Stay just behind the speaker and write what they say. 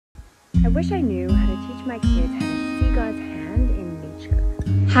I wish I knew how to teach my kids how to see God's hand in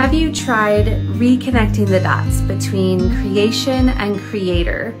nature. Have you tried reconnecting the dots between creation and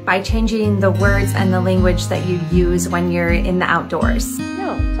creator by changing the words and the language that you use when you're in the outdoors?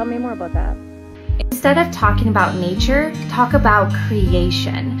 No, tell me more about that. Instead of talking about nature, talk about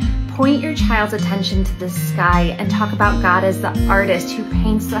creation. Point your child's attention to the sky and talk about God as the artist who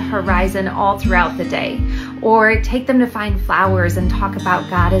paints the horizon all throughout the day. Or take them to find flowers and talk about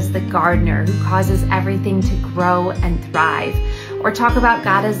God as the gardener who causes everything to grow and thrive. Or talk about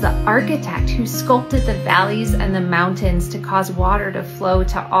God as the architect who sculpted the valleys and the mountains to cause water to flow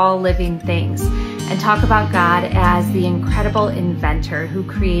to all living things. And talk about God as the incredible inventor who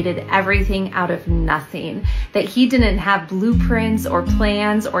created everything out of nothing. That he didn't have blueprints or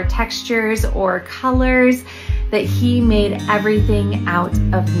plans or textures or colors. That he made everything out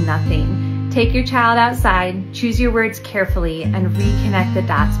of nothing. Take your child outside, choose your words carefully, and reconnect the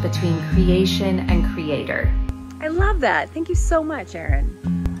dots between creation and creator. I love that. Thank you so much, Erin.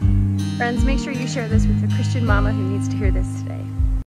 Friends, make sure you share this with a Christian mama who needs to hear this today.